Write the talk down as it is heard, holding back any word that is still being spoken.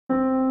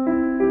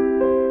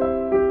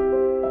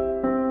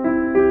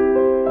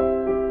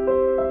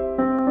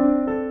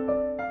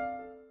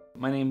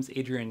name's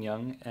Adrian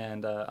Young,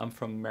 and I'm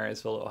from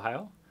Marysville,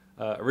 Ohio.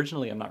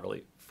 Originally, I'm not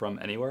really from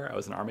anywhere. I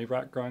was an Army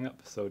brat growing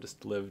up, so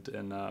just lived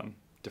in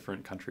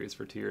different countries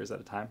for 2 years at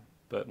a time,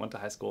 but went to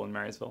high school in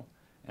Marysville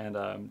and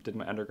did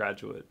my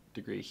undergraduate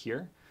degree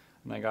here.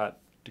 And I got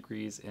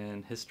degrees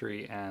in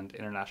history and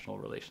international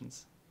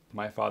relations.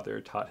 My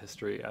father taught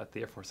history at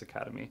the Air Force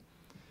Academy,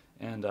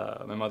 and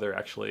my mother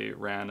actually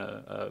ran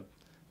a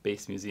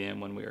base museum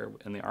when we were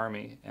in the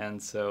Army,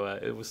 and so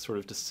it was sort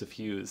of just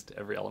suffused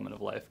every element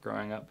of life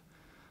growing up.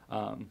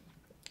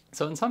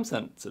 So in some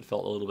sense it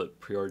felt a little bit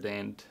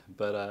preordained,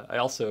 but I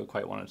also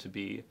quite wanted to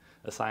be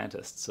a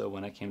scientist, so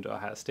when I came to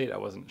Ohio State I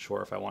wasn't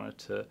sure if I wanted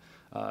to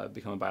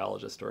become a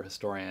biologist or a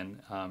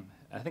historian.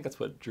 I think that's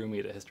what drew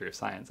me to history of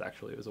science,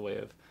 actually. It was a way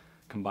of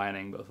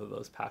combining both of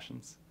those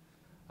passions.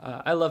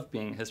 I loved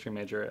being a history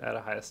major at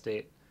Ohio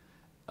State.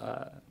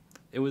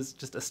 It was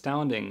just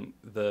astounding,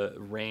 the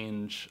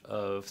range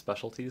of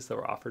specialties that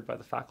were offered by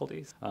the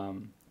faculties.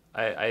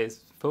 I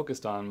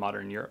focused on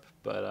modern Europe,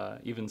 but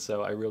even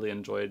so, I really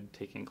enjoyed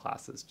taking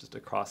classes just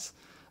across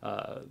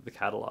the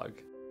catalog.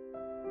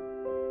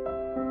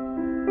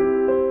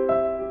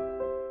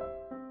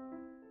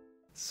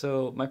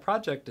 So my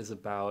project is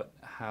about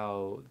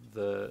how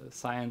the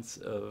science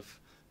of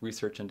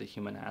research into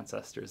human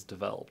ancestors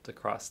developed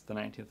across the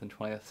 19th and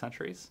 20th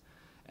centuries.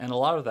 And a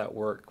lot of that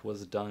work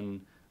was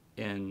done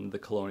in the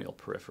colonial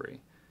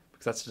periphery,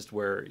 because that's just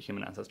where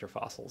human ancestor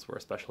fossils were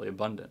especially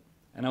abundant.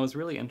 And I was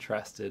really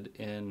interested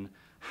in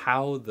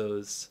how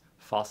those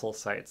fossil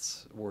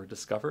sites were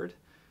discovered,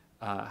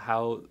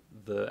 how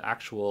the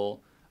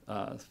actual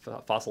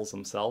fossils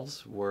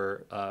themselves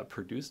were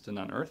produced and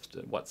unearthed,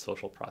 what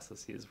social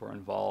processes were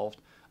involved,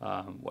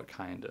 what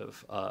kind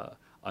of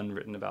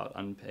unwritten about,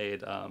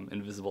 unpaid,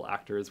 invisible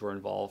actors were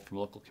involved from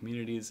local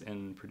communities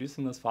in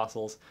producing those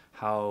fossils,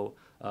 how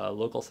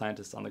local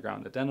scientists on the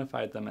ground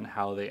identified them, and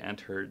how they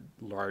entered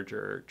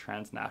larger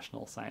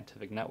transnational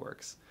scientific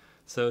networks.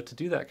 So to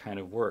do that kind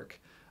of work,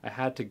 I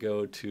had to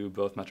go to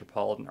both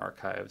metropolitan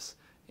archives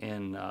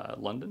in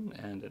London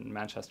and in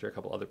Manchester, a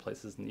couple other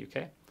places in the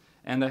UK,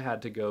 and I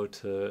had to go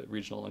to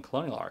regional and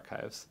colonial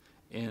archives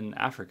in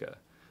Africa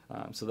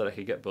so that I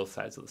could get both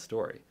sides of the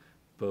story,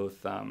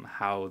 both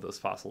how those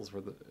fossils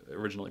were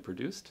originally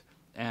produced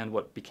and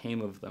what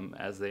became of them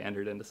as they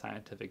entered into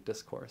scientific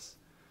discourse.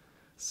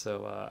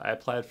 So I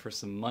applied for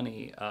some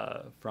money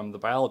from the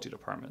biology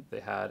department. They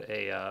had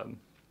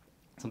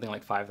something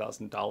like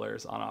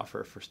 $5,000 on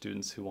offer for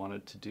students who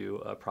wanted to do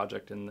a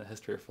project in the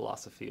history or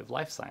philosophy of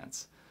life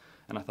science.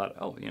 And I thought,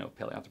 oh,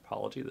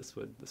 paleoanthropology, this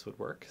would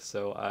work.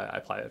 So I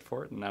applied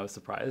for it, and I was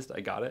surprised. I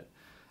got it.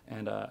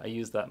 And I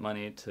used that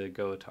money to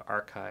go to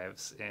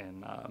archives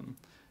in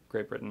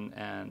Great Britain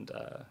and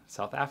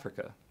South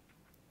Africa.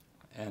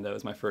 And that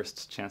was my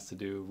first chance to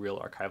do real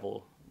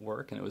archival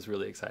work, and it was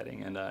really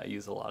exciting. And I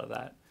used a lot of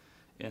that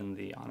in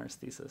the honors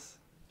thesis.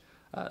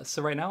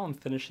 So right now I'm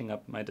finishing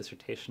up my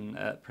dissertation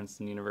at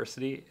Princeton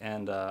University,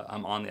 and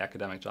I'm on the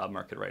academic job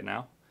market right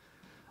now.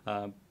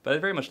 But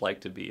I'd very much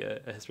like to be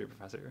a history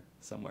professor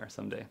somewhere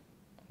someday.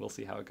 We'll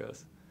see how it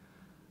goes.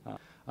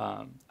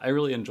 I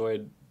really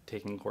enjoyed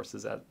taking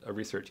courses at a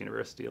research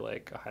university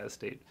like Ohio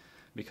State,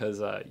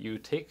 because you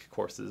take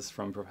courses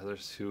from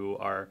professors who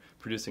are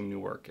producing new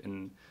work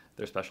in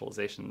their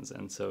specializations,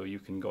 and so you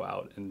can go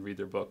out and read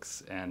their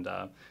books and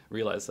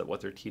realize that what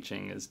they're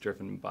teaching is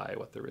driven by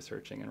what they're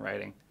researching and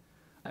writing.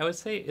 I would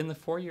say in the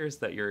 4 years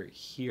that you're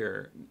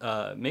here,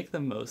 make the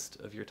most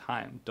of your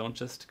time. Don't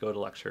just go to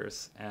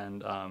lectures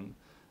and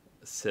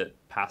sit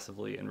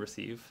passively and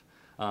receive,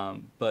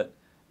 but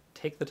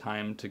take the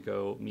time to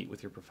go meet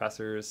with your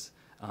professors,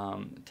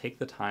 take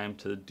the time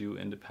to do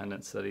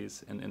independent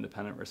studies and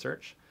independent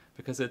research,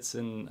 because it's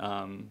in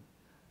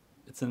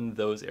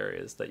those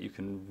areas that you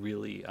can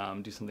really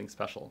do something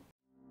special.